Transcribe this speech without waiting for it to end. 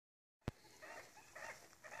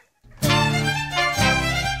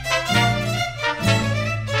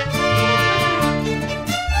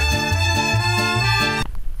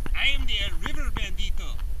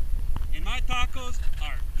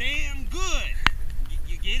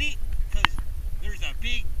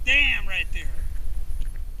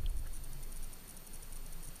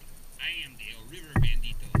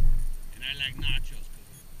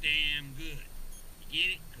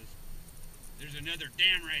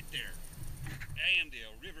right there. I am the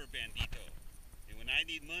river bandito. And when I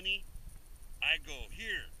need money, I go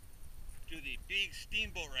here to the big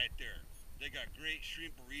steamboat right there. They got great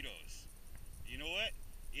shrimp burritos. You know what?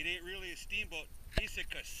 It ain't really a steamboat, it's a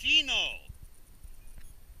casino.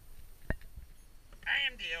 I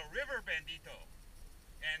am the river bandito.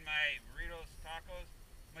 And my burritos, tacos,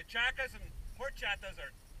 machacas and horchatas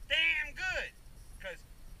are damn good. Because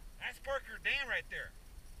that's Parker Dam right there.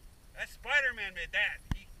 That Spider-Man made that.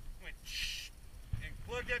 He went shh and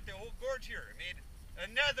plugged up the old gorge here and made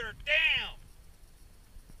another dam.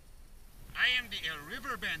 I am the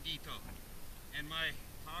river bandito. And my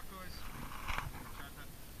tacos,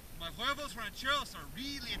 my huevos rancheros are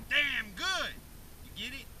really damn good. You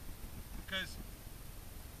get it? Because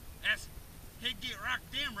that's Headgate Rock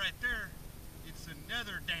Dam right there. It's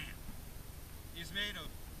another dam. It's made of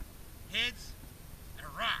heads and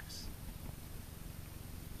rocks.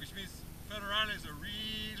 Which means federales are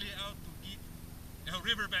really out to get El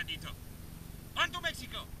River Bandito. On to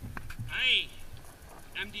Mexico! I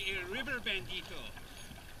am the El River Bandito.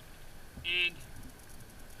 And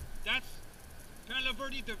that's Palo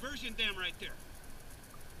Verde Diversion Dam right there.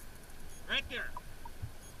 Right there.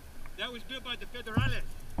 That was built by the federales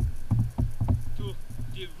to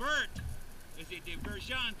divert, as a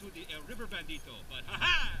diversion to the El River Bandito. But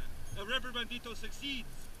haha! El River Bandito succeeds.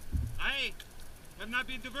 I have not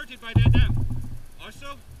been diverted by that dam.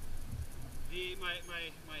 Also, my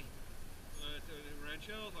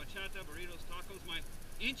rancho, horchata, burritos, tacos, my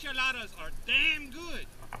enchiladas are damn good.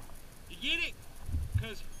 You get it?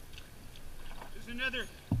 Because there's another,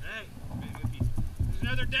 hey, there's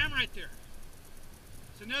another dam right there.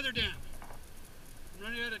 It's another dam. I'm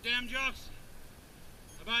running out of damn jokes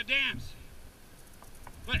about dams.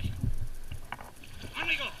 But, on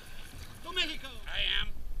we go. To Mexico. I am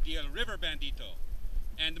the El River Bandito.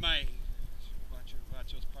 And my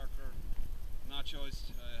Vachos Parker,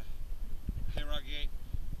 nachos, Harrogate.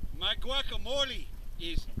 My guacamole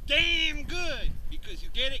is damn good because you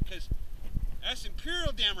get it, because that's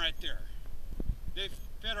Imperial Dam right there. The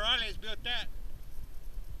federales built that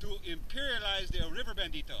to imperialize the River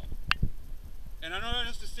Bandito. And I don't know what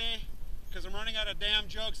else to say because I'm running out of damn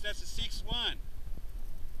jokes. That's a 6-1.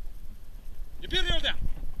 Imperial Dam,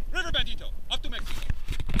 River Bandito, up to Mexico.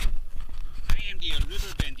 I am the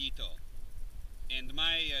River Bandito. And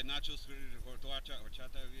my nachos, horchata,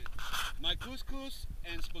 my couscous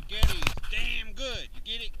and spaghetti is damn good. You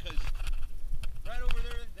get it? Because right over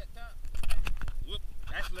there, that top, look,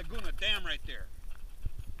 that's Laguna Dam right there.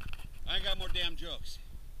 I ain't got more damn jokes.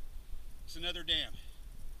 It's another dam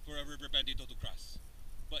for a River Bandito to cross.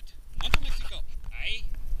 But on to Mexico. I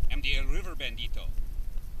am the River Bandito.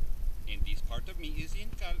 And this part of me is in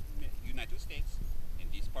United States. And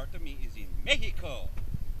this part of me is in Mexico.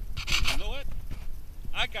 And you know what?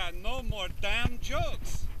 I got no more damn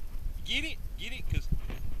jokes. Get it? Get it? Because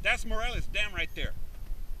that's Morales Dam right there.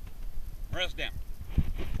 Morales Dam.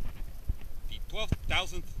 The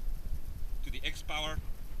 12,000th to the X-Power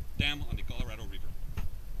Dam on the Colorado River.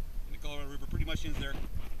 And the Colorado River pretty much ends there.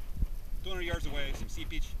 200 yards away, some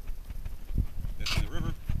seepage. That's in the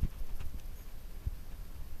river.